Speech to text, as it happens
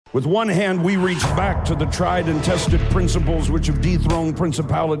With one hand, we reach back to the tried and tested principles which have dethroned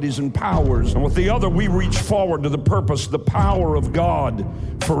principalities and powers. And with the other, we reach forward to the purpose, the power of God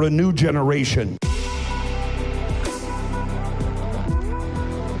for a new generation.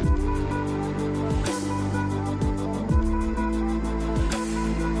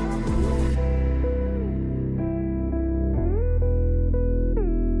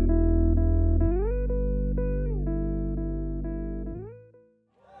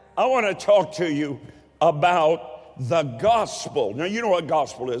 I want to talk to you about the gospel. Now, you know what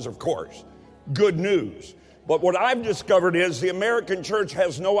gospel is, of course. Good news. But what I've discovered is the American church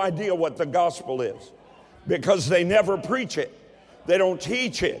has no idea what the gospel is because they never preach it. They don't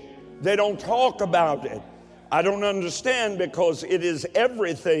teach it. They don't talk about it. I don't understand because it is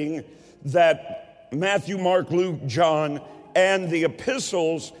everything that Matthew, Mark, Luke, John, and the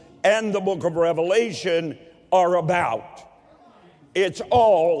epistles and the book of Revelation are about. It's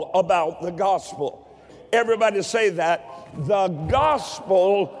all about the gospel. Everybody say that. The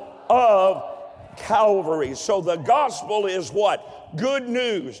gospel of Calvary. So the gospel is what? Good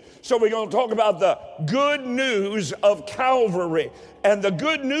news. So we're going to talk about the good news of Calvary. And the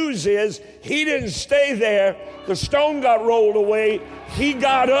good news is he didn't stay there. The stone got rolled away. He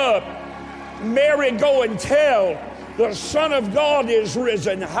got up. Mary, go and tell the Son of God is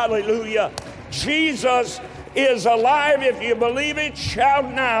risen. Hallelujah. Jesus is alive. If you believe it,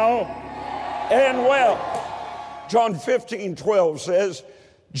 shout now and well. John 15:12 says,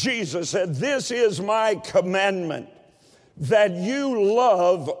 Jesus said, this is my commandment, that you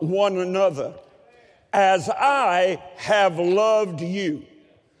love one another as I have loved you.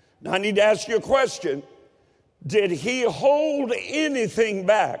 Now I need to ask you a question. Did he hold anything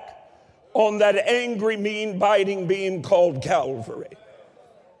back on that angry, mean, biting being called Calvary?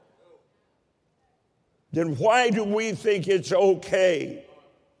 Then why do we think it's okay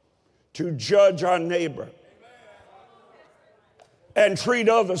to judge our neighbor and treat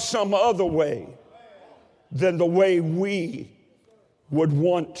others some other way than the way we would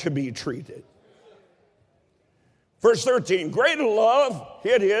want to be treated? Verse 13, greater love,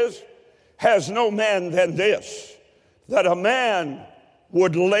 here it is, has no man than this, that a man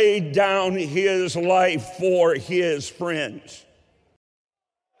would lay down his life for his friends.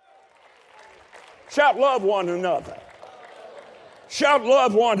 Shout, love one another. Shout,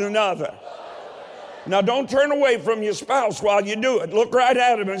 love one another. Now, don't turn away from your spouse while you do it. Look right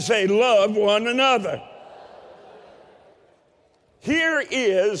at him and say, love one another. Here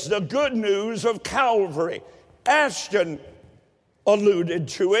is the good news of Calvary. Ashton alluded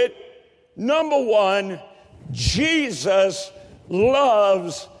to it. Number one, Jesus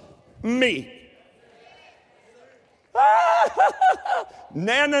loves me.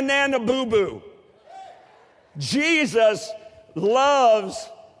 Nana, nana, boo-boo. Jesus loves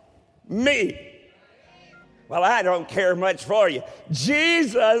me. Well, I don't care much for you.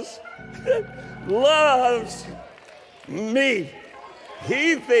 Jesus loves me.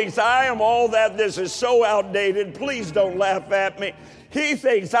 He thinks I am all that. This is so outdated. Please don't laugh at me. He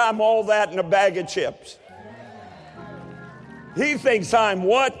thinks I'm all that in a bag of chips. He thinks I'm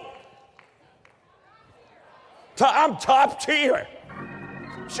what? I'm top tier.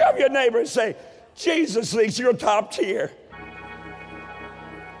 Shove your neighbor and say, Jesus thinks you're top tier.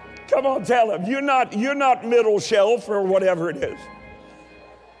 Come on, tell him. You're not middle shelf or whatever it is.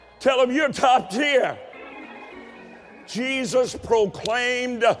 Tell him you're top tier. Jesus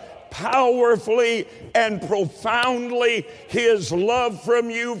proclaimed powerfully and profoundly his love from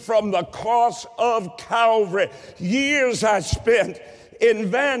you from the cross of Calvary. Years I spent in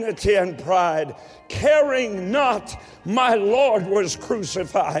vanity and pride, caring not my Lord was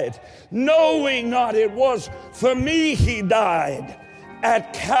crucified, knowing not it was for me he died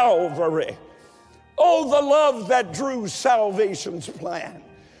at Calvary. Oh, the love that drew salvation's plan.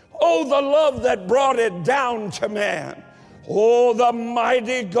 Oh, the love that brought it down to man. Oh, the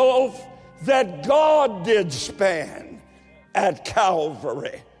mighty gulf that God did span at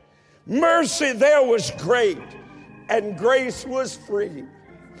Calvary. Mercy there was great, and grace was free.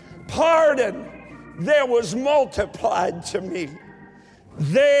 Pardon there was multiplied to me.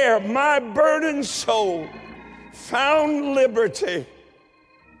 There my burdened soul found liberty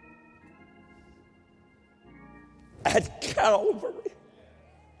at Calvary.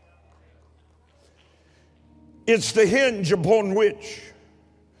 It's the hinge upon which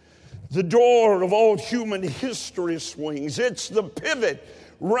the door of all human history swings. It's the pivot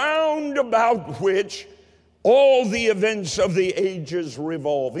round about which all the events of the ages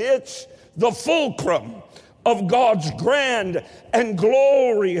revolve. It's the fulcrum of God's grand and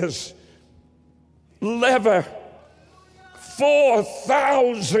glorious lever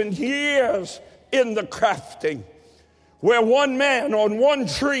 4,000 years in the crafting, where one man on one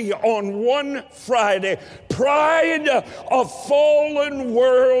tree on one Friday pried a fallen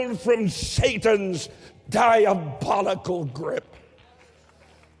world from Satan's diabolical grip.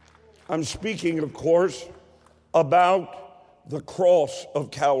 I'm speaking, of course, about the cross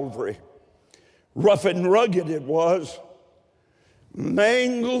of Calvary. Rough and rugged it was,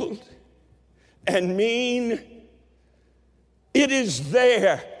 mangled and mean. It is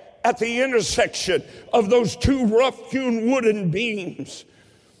there at the intersection of those two rough-hewn wooden beams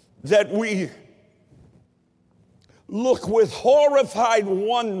that we look with horrified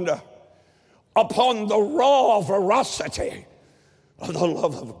wonder upon the raw veracity of the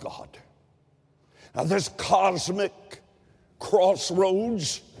love of God. Now, this cosmic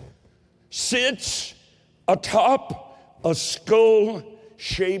crossroads sits atop a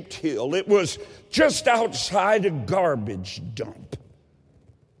skull-shaped hill. It was just outside a garbage dump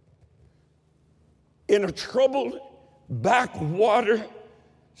in a troubled backwater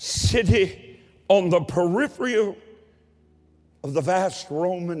city on the periphery of the vast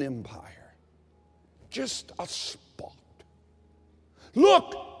Roman Empire. Just a spot.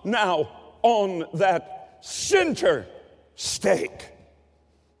 Look now on that center stake.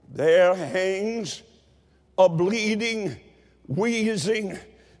 There hangs a bleeding, wheezing,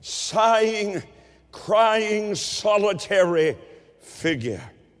 sighing, crying, solitary figure.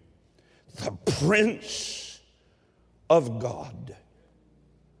 The Prince of God.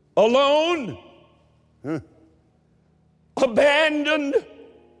 Alone, abandoned,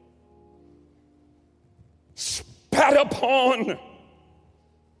 spat upon,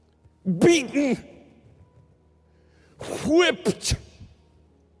 beaten, whipped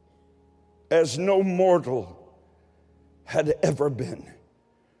as no mortal had ever been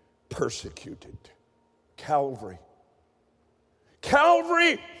persecuted. Calvary.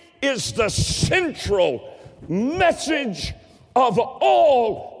 Calvary is the central message of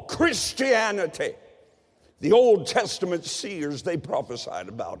all Christianity. The Old Testament seers, they prophesied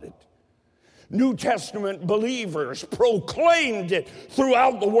about it. New Testament believers proclaimed it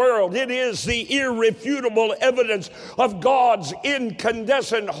throughout the world. It is the irrefutable evidence of God's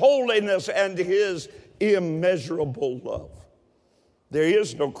incandescent holiness and his immeasurable love. There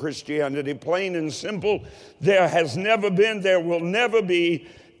is no Christianity, plain and simple. There has never been, there will never be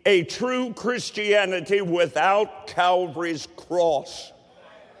a true Christianity without Calvary's cross.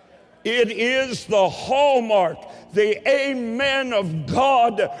 It is the hallmark, the amen of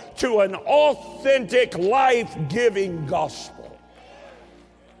God to an authentic, life-giving gospel.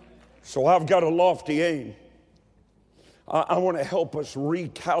 So I've got a lofty aim. I want to help us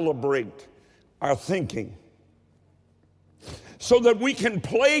recalibrate our thinking so that we can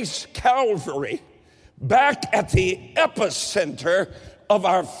place Calvary back at the epicenter of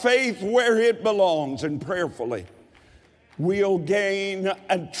our faith where it belongs, and prayerfully we'll gain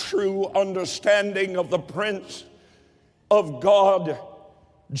a true understanding of the Prince of God,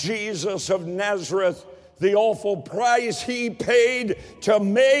 Jesus of Nazareth, the awful price he paid to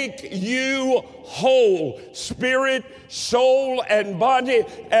make you whole, spirit, soul, and body,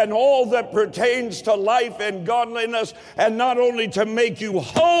 and all that pertains to life and godliness, and not only to make you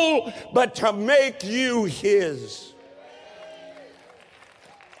whole, but to make you his.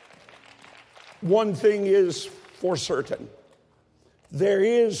 One thing is for certain: there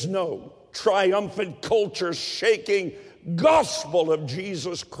is no triumphant, culture-shaking gospel of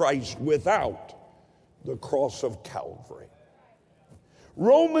Jesus Christ without the cross of Calvary.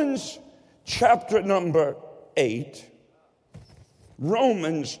 Romans chapter number 8,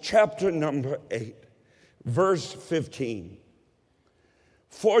 verse 15.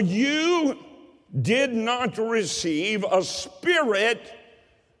 For you did not receive a spirit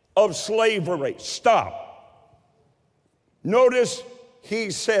of slavery. Stop. Notice he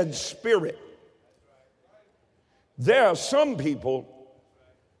said spirit. There are some people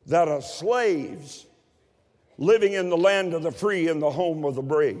that are slaves living in the land of the free and the home of the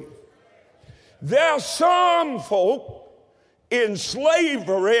brave. There are some folk in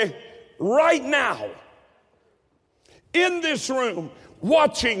slavery right now in this room,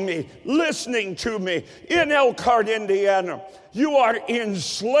 watching me, listening to me in Elkhart, Indiana. You are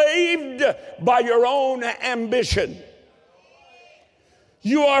enslaved by your own ambition.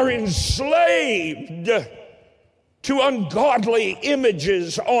 You are enslaved to ungodly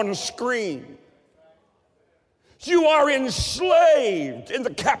images on a screen. You are enslaved in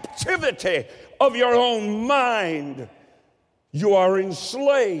the captivity of your own mind. You are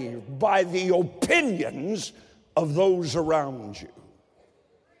enslaved by the opinions of those around you.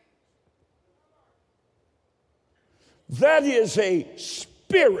 That is a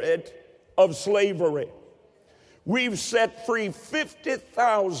spirit of slavery. We've set free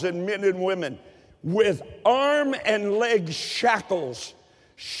 50,000 men and women with arm and leg shackles,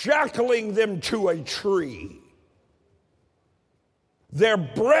 shackling them to a tree. Their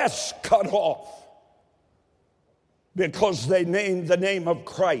breasts cut off because they named the name of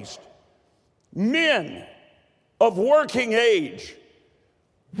Christ. Men of working age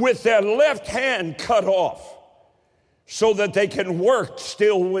with their left hand cut off so that they can work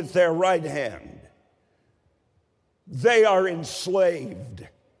still with their right hand. They are enslaved.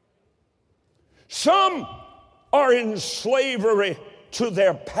 Some are in slavery to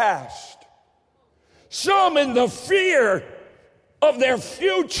their past. Some in the fear of their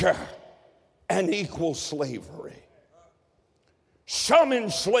future and equal slavery. Some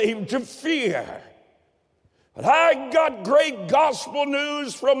enslaved to fear. But I got great gospel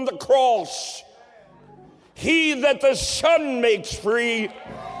news from the cross. He that the Son makes free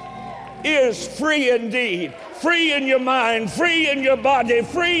is free indeed. Free in your mind, free in your body,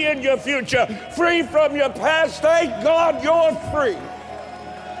 free in your future, free from your past. Thank God you're free.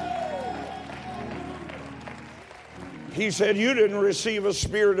 He said, you didn't receive a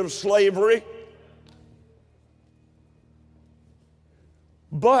spirit of slavery,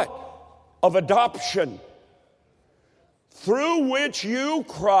 but of adoption, through which you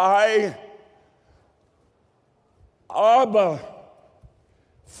cry, Abba,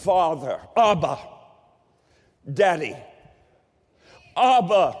 Father. Abba, Daddy.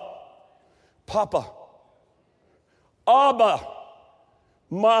 Abba, Papa. Abba,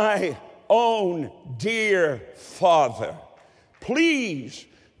 my own dear Father. Please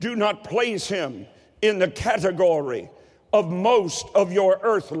do not place him in the category of most of your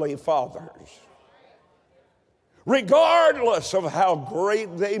earthly fathers. Regardless of how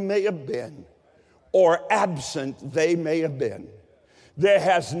great they may have been or absent they may have been, there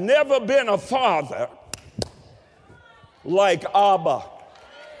has never been a father like Abba.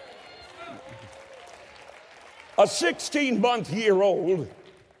 A 16-month-year-old,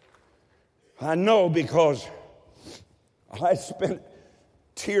 I know because I spent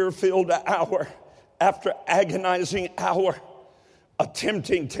tear-filled hour after agonizing hour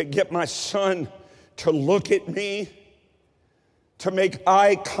attempting to get my son to look at me, to make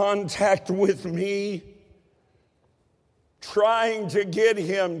eye contact with me, trying to get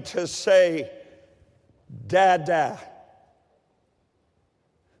him to say, Dada.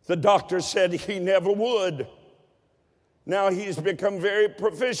 The doctor said he never would. Now he's become very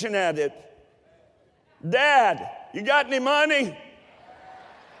proficient at it. Dad, you got any money?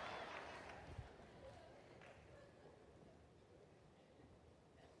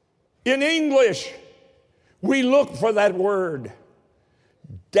 In English, we look for that word,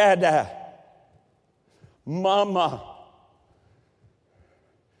 Dada, Mama.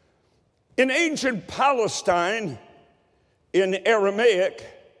 In ancient Palestine, in Aramaic,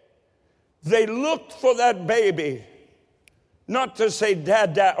 they looked for that baby, not to say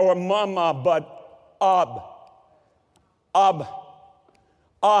Dada or Mama, but Ab, Ab,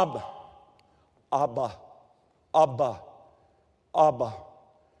 Ab, Abba, Abba, Abba.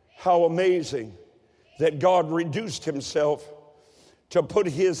 How amazing that God reduced himself to put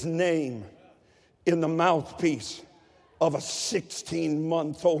his name in the mouthpiece of a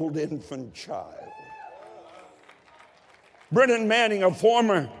 16-month-old infant child. Brennan Manning, a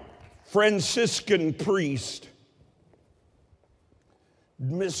former Franciscan priest,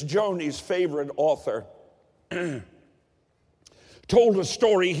 Miss Joni's favorite author, told a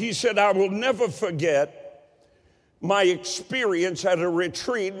story. He said, I will never forget my experience at a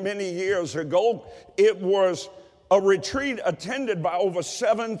retreat many years ago. It was a retreat attended by over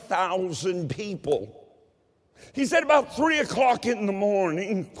 7,000 people. He said about 3 o'clock in the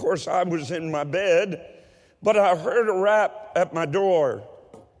morning, of course I was in my bed, but I heard a rap at my door.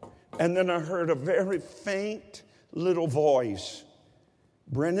 And then I heard a very faint little voice.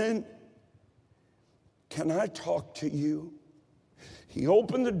 Brennan, can I talk to you? He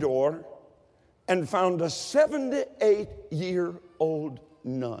opened the door and found a 78-year-old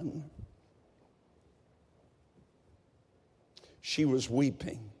nun. She was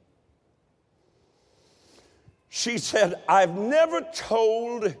weeping. She said, I've never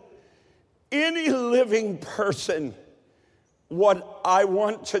told any living person what I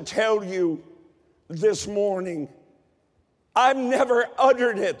want to tell you this morning. I've never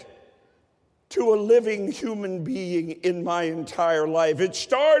uttered it to a living human being in my entire life. It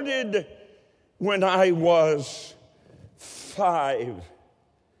started when I was 5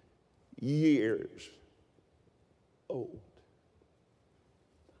 years old.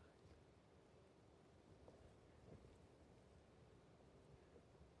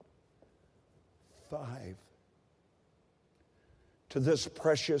 5. To this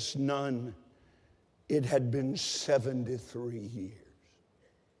precious nun, it had been 73 years.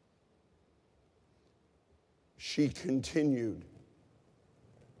 She continued,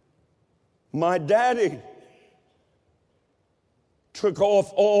 my daddy took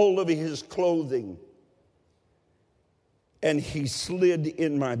off all of his clothing and he slid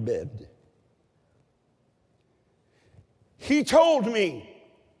in my bed. He told me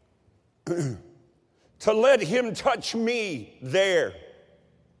to let him touch me there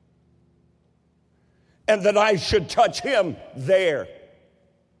and that I should touch him there.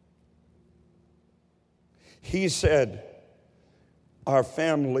 He said our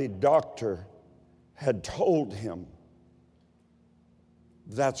family doctor had told him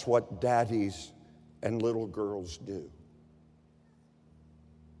that's what daddies and little girls do.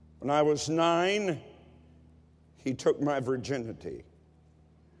 When I was 9, he took my virginity.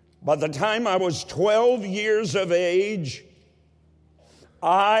 By the time I was 12 years of age,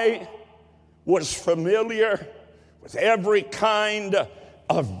 I was familiar with every kind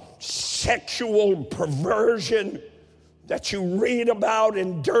of sexual perversion that you read about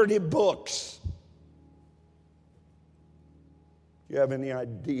in dirty books. Do you have any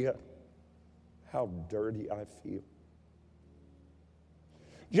idea how dirty I feel?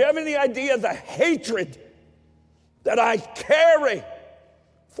 Do you have any idea the hatred that I carry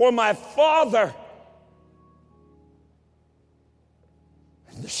for my father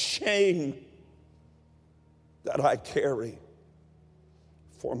and the shame that I carry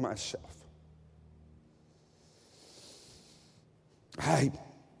for myself? I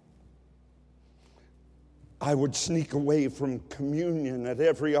would sneak away from communion at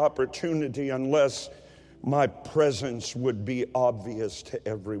every opportunity unless my presence would be obvious to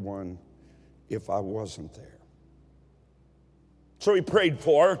everyone if I wasn't there. So he prayed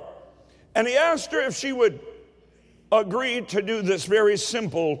for her, and he asked her if she would agree to do this very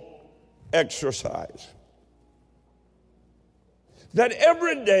simple exercise. That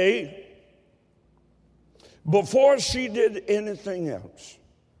every day, before she did anything else,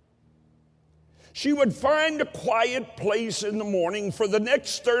 she would find a quiet place in the morning for the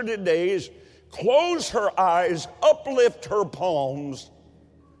next 30 days, close her eyes, uplift her palms,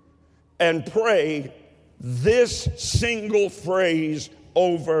 and pray this single phrase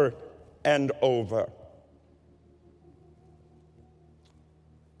over and over.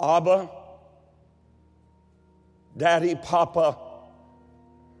 Abba, Daddy, Papa,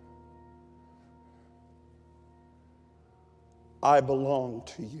 I belong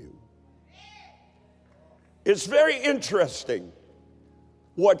to you. It's very interesting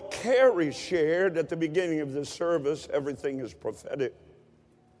what Carrie shared at the beginning of this service. Everything is prophetic.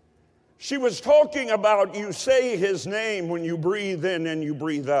 She was talking about you say his name when you breathe in and you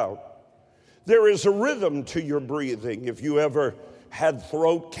breathe out. There is a rhythm to your breathing. If you ever had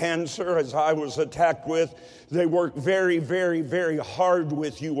throat cancer, as I was attacked with, they work very, very, very hard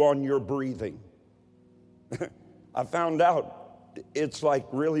with you on your breathing. I found out it's like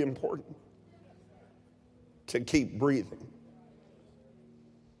really important to keep breathing.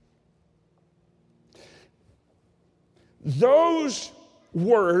 Those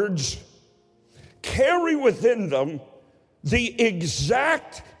words carry within them the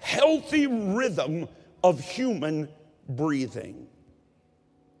exact healthy rhythm of human breathing.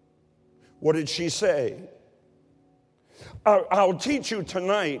 What did she say? I'll teach you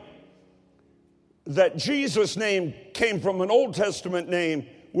tonight that Jesus' name came from an Old Testament name,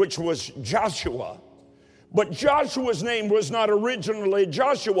 which was Joshua. But Joshua's name was not originally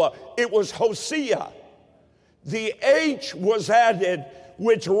Joshua, it was Hosea. The H was added,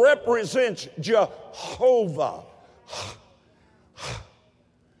 which represents Jehovah.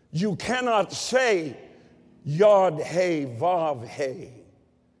 You cannot say Yod He Vav He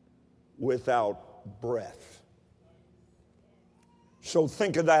without breath. So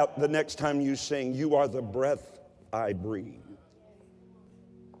think of that the next time you sing, you are the breath I breathe.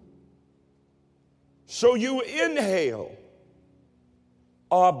 So you inhale,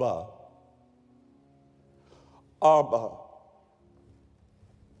 Abba, Abba.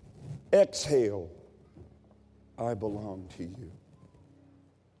 Exhale, I belong to you.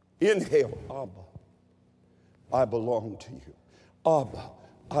 Inhale, Abba, I belong to you. Abba,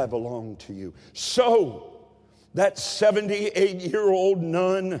 I belong to you. So that 78-year-old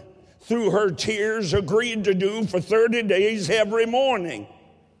nun, through her tears, agreed to do for 30 days every morning.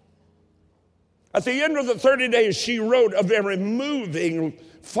 At the end of the 30 days, she wrote a very moving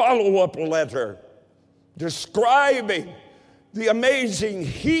follow-up letter describing the amazing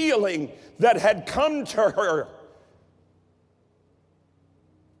healing that had come to her.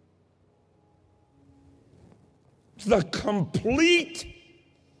 the complete,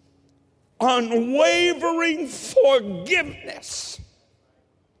 unwavering forgiveness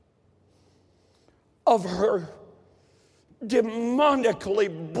of her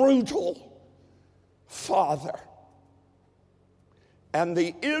demonically brutal father, and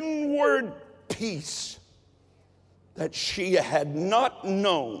the inward peace that she had not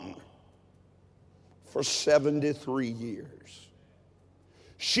known for 73 years.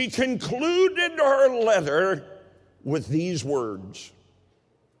 She concluded her letter with these words: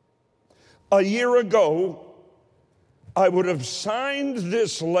 "A year ago, I would have signed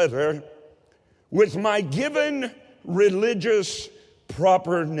this letter with my given religious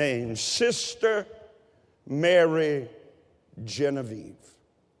proper name, Sister Mary Genevieve."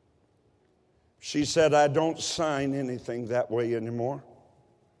 She said, "I don't sign anything that way anymore.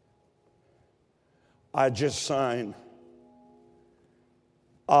 I just sign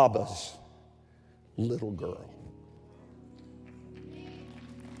Abba's little girl."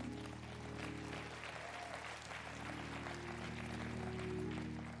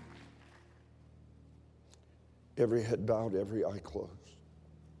 Every head bowed, every eye closed.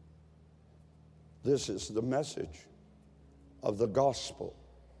 This is the message of the Gospel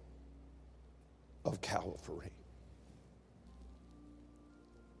of Calvary.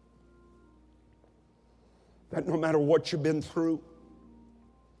 That no matter what you've been through,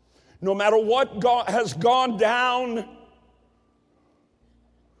 no matter what has gone down,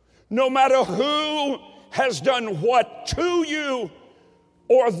 no matter who has done what to you,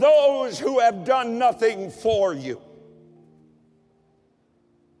 or those who have done nothing for you,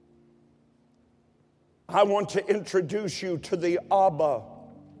 I want to introduce you to the Abba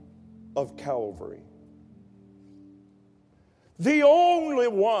of Calvary. The only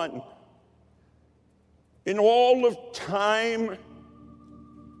one in all of time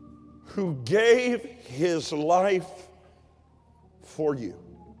who gave his life for you.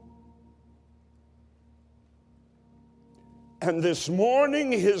 And this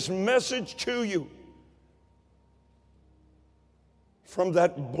morning, his message to you from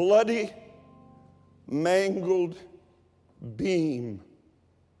that bloody, mangled beam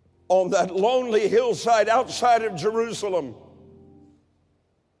on that lonely hillside outside of Jerusalem,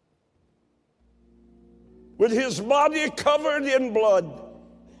 with his body covered in blood,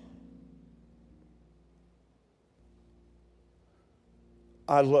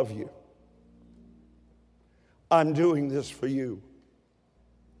 I love you. I'm doing this for you.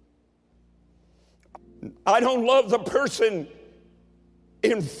 I don't love the person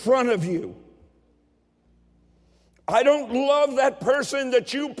in front of you. I don't love that person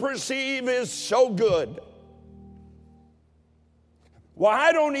that you perceive is so good. Well,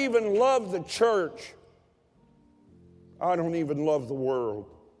 I don't even love the church. I don't even love the world.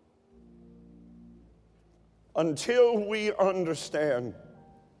 Until we understand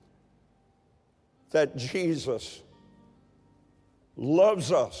that Jesus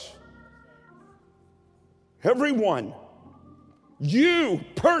loves us. Everyone, you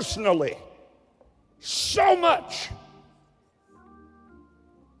personally, so much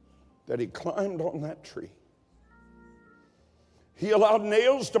that he climbed on that tree. He allowed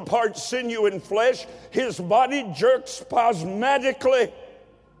nails to part sinew and flesh. His body jerked spasmodically,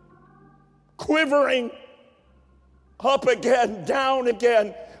 quivering, up again, down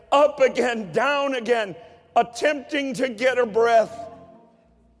again, up again, down again, attempting to get a breath.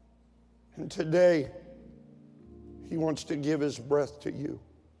 And today, he wants to give his breath to you.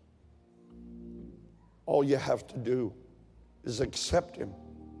 All you have to do is accept him.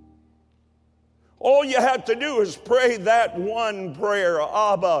 All you have to do is pray that one prayer: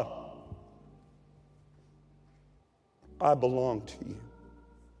 Abba, I belong to you.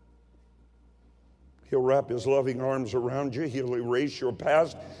 He'll wrap his loving arms around you. He'll erase your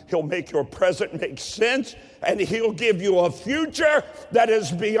past. He'll make your present make sense. And he'll give you a future that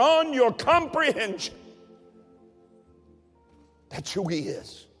is beyond your comprehension. That's who he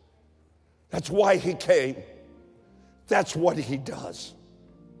is. That's why he came. That's what he does.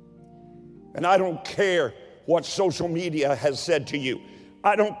 And I don't care what social media has said to you.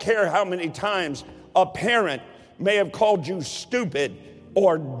 I don't care how many times a parent may have called you stupid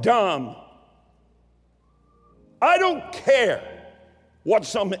or dumb. I don't care what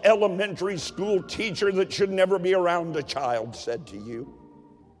some elementary school teacher that should never be around a child said to you.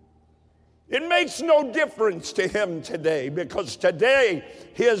 It makes no difference to him today, because today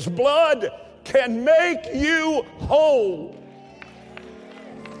his blood can make you whole.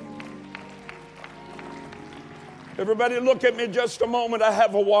 Everybody look at me just a moment. I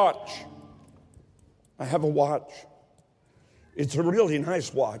have a watch. I have a watch. It's a really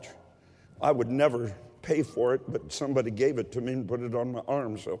nice watch. I would never pay for it, but somebody gave it to me and put it on my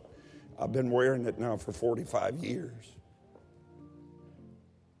arm, so I've been wearing it now for 45 years.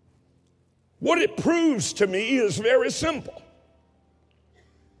 What it proves to me is very simple.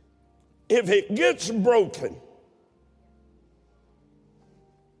 If it gets broken,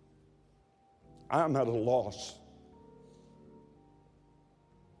 I'm at a loss.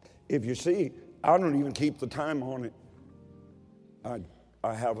 If you see, I don't even keep the time on it.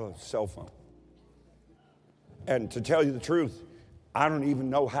 I have a cell phone. And to tell you the truth, I don't even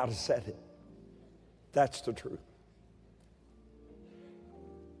know how to set it. That's the truth.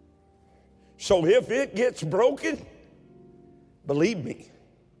 So if it gets broken, believe me,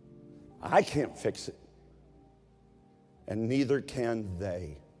 I can't fix it. And neither can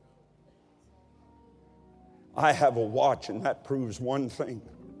they. I have a watch, and that proves one thing.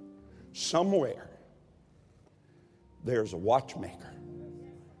 Somewhere, there's a watchmaker.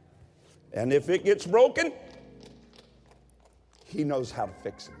 And if it gets broken, he knows how to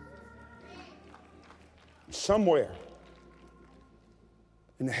fix it. Somewhere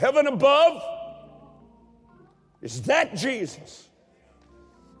in heaven above is that Jesus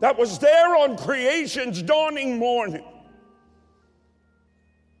that was there on creation's dawning morning.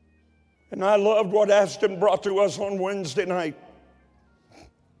 And I loved what Ashton brought to us on Wednesday night.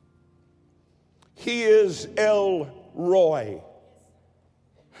 He is El Roy.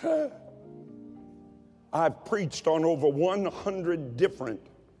 I've preached on over 100 different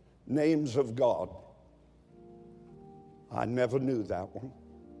names of God. I never knew that one.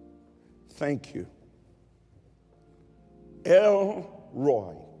 Thank you. El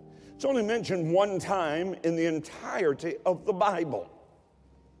Roy. It's only mentioned one time in the entirety of the Bible.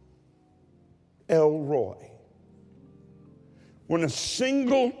 El Roy. When a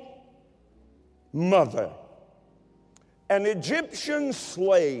single mother, an Egyptian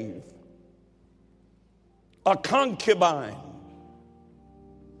slave, a concubine,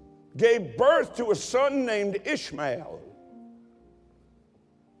 gave birth to a son named Ishmael.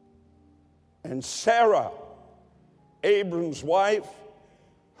 And Sarah, Abram's wife,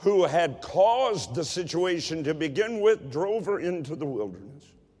 who had caused the situation to begin with, drove her into the wilderness,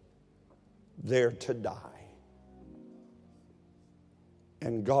 there to die.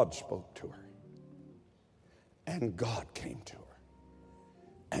 And God spoke to her. And God came to her.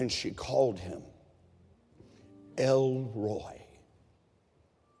 And she called him El Roy.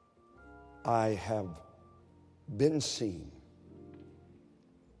 I have been seen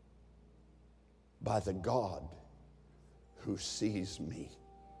by the God who sees me.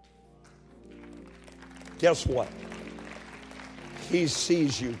 Guess what? He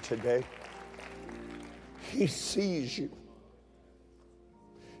sees you today. He sees you.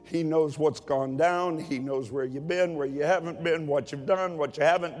 He knows what's gone down. He knows where you've been, where you haven't been, what you've done, what you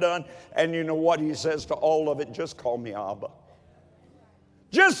haven't done. And you know what he says to all of it? Just call me Abba.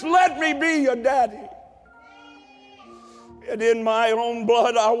 Just let me be your daddy. And in my own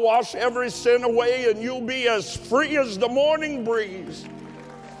blood, I wash every sin away, and you'll be as free as the morning breeze.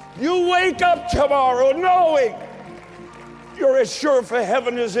 You wake up tomorrow knowing you're as sure for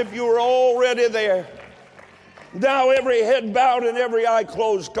heaven as if you were already there. Now every head bowed and every eye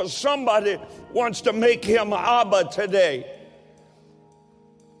closed, because somebody wants to make him Abba today.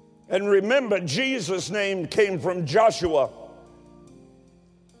 And remember, Jesus' name came from Joshua,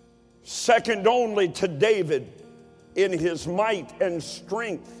 second only to David in his might and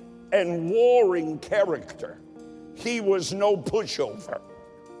strength and warring character. He was no pushover.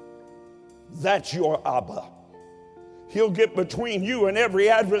 That's your Abba. He'll get between you and every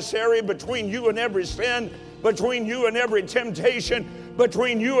adversary, between you and every sin, between you and every temptation,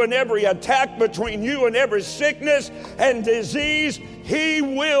 between you and every attack, between you and every sickness and disease. He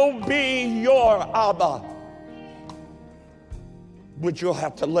will be your Abba. But you'll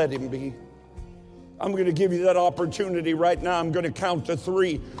have to let him be. I'm going to give you that opportunity right now. I'm going to count to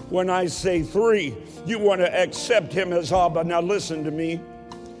 3. When I say 3, you want to accept him as Abba. Now listen to me.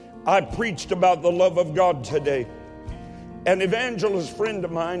 I preached about the love of God today. An evangelist friend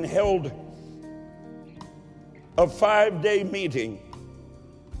of mine held a 5-day meeting.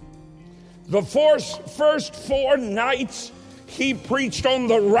 The first 4 nights, he preached on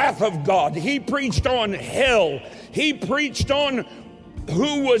the wrath of God. He preached on hell. He preached on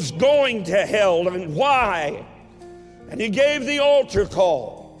who was going to hell and why. And he gave the altar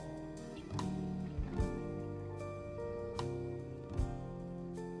call.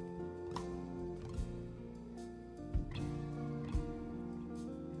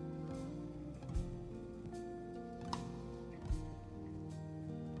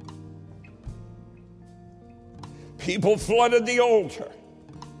 People flooded the altar.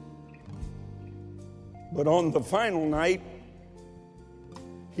 But on the final night,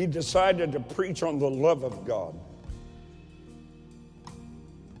 he decided to preach on the love of God.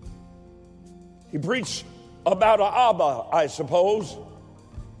 He preached about an Abba, I suppose,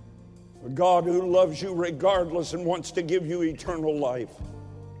 a God who loves you regardless and wants to give you eternal life.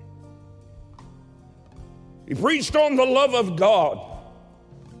 He preached on the love of God.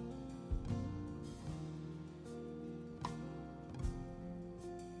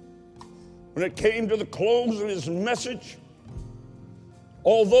 When it came to the close of his message,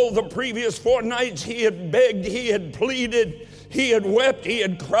 although the previous 4 nights he had begged, he had pleaded, he had wept, he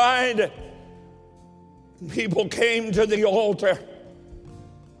had cried, people came to the altar.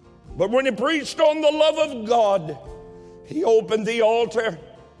 But when he preached on the love of God, he opened the altar.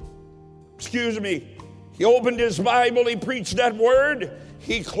 He opened his Bible, he preached that word,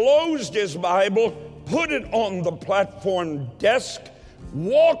 he closed his Bible, put it on the platform desk,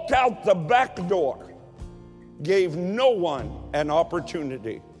 walked out the back door, gave no one an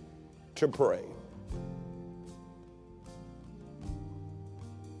opportunity to pray.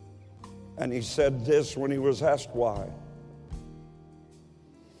 And he said this when he was asked why.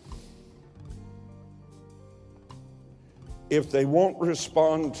 If they won't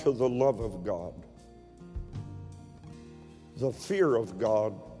respond to the love of God, the fear of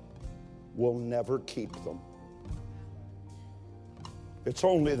God will never keep them. It's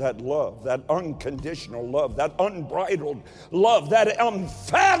only that love, that unconditional love, that unbridled love, that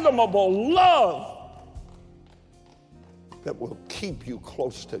unfathomable love that will keep you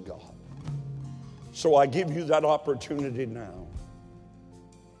close to God. So I give you that opportunity now.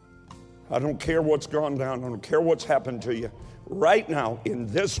 I don't care what's gone down. I don't care what's happened to you. Right now, in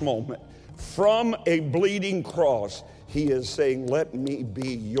this moment, from a bleeding cross, he is saying, let me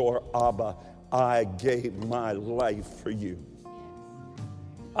be your Abba. I gave my life for you.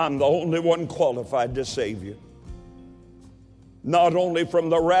 I'm the only one qualified to save you. Not only from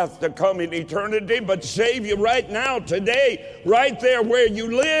the wrath to come in eternity, but save you right now, today, right there where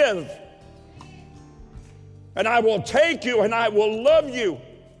you live. And I will take you and I will love you.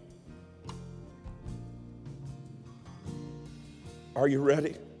 Are you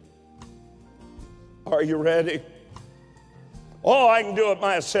ready? Are you ready? Oh, I can do it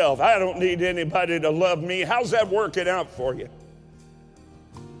myself. I don't need anybody to love me. How's that working out for you?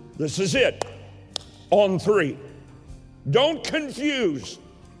 This is it. On 3. Don't confuse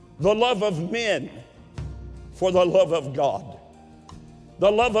the love of men for the love of God.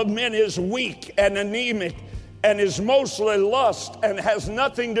 The love of men is weak and anemic and is mostly lust and has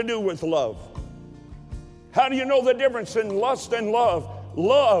nothing to do with love. How do you know the difference in lust and love?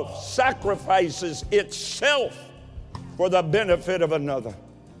 Love sacrifices itself for the benefit of another.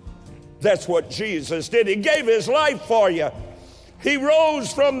 That's what Jesus did. He gave his life for you. He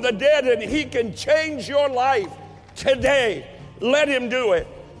rose from the dead and he can change your life today. Let him do it.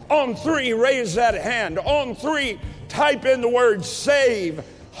 On 3, raise that hand. On 3, type in the word save.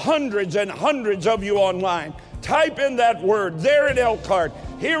 Hundreds and hundreds of you online. Type in that word there in Elkhart,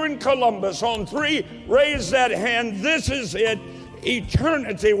 here in Columbus. On 3, raise that hand. This is it.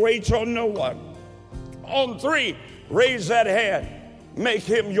 Eternity waits on no one. On 3, raise that hand. Make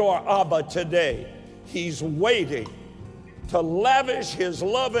him your Abba today. He's waiting to lavish his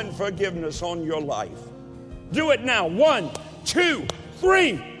love and forgiveness on your life. Do it now. 1, 2,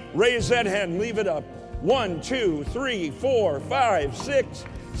 3. Raise that hand. Leave it up. 1, 2, 3, 4, 5, 6,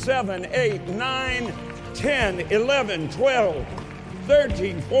 7, 8, 9, 10, 11, 12,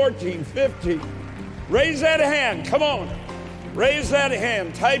 13, 14, 15. Raise that hand. Come on. Raise that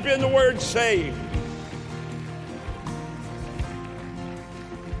hand. Type in the word save.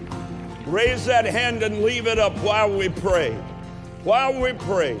 Raise that hand and leave it up while we pray. While we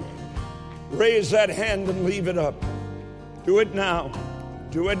pray, raise that hand and leave it up. Do it now.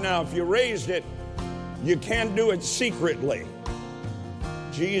 Do it now. If you raised it, you can't do it secretly.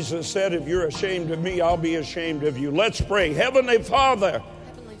 Jesus said, if you're ashamed of me, I'll be ashamed of you. Let's pray. Heavenly Father,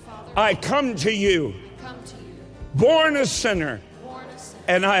 I come to you, born a sinner,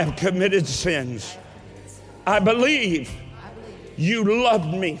 and I have committed sins. I believe you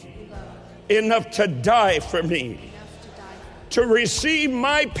loved me enough to die for me, to receive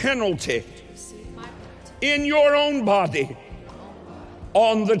my penalty in your own body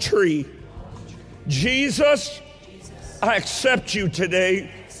on the tree. Jesus, I accept you today.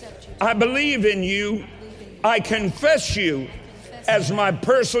 I believe in you. I confess you as my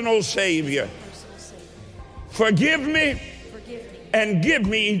personal Savior. Forgive me and give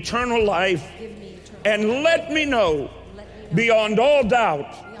me eternal life, and let me know beyond all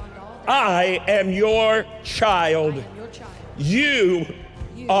doubt I am your child. You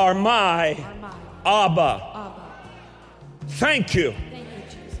are my Abba. Thank you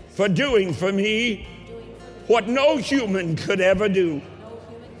for doing for me what no human could ever do.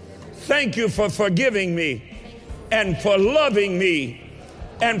 Thank you for forgiving me and for loving me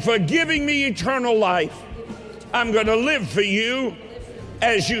and for giving me eternal life. I'm going to live for you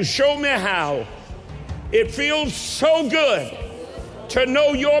as you show me how. It feels so good to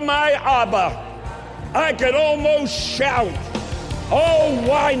know you're my Abba. I could almost shout, oh,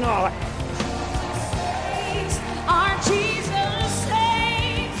 why not? Our Jesus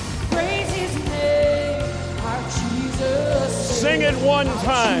saves, praise his name. Our Jesus saves. Sing it one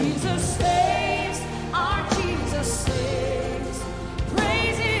time. Jesus saves, our Jesus saves,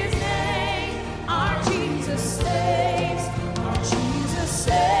 praise his name. Our Jesus saves, our Jesus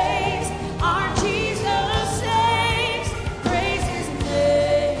saves, our Jesus saves, praise his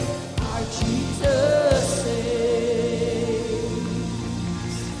name. Our Jesus saves.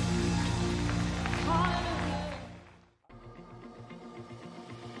 Hallelujah.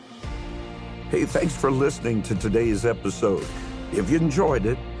 Hey, thanks for listening to today's episode. If you enjoyed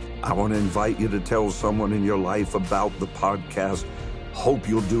it, I want to invite you to tell someone in your life about the podcast. Hope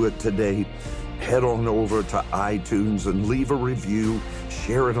you'll do it today. Head on over to iTunes and leave a review.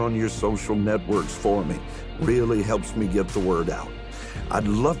 Share it on your social networks for me. Really helps me get the word out. I'd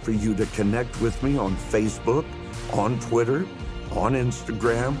love for you to connect with me on Facebook, on Twitter, on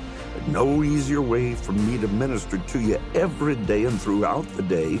Instagram. No easier way for me to minister to you every day and throughout the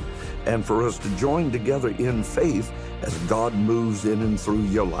day, and for us to join together in faith as God moves in and through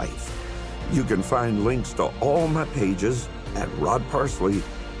your life. You can find links to all my pages at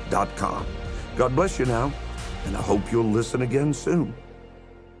rodparsley.com. God bless you now, and I hope you'll listen again soon.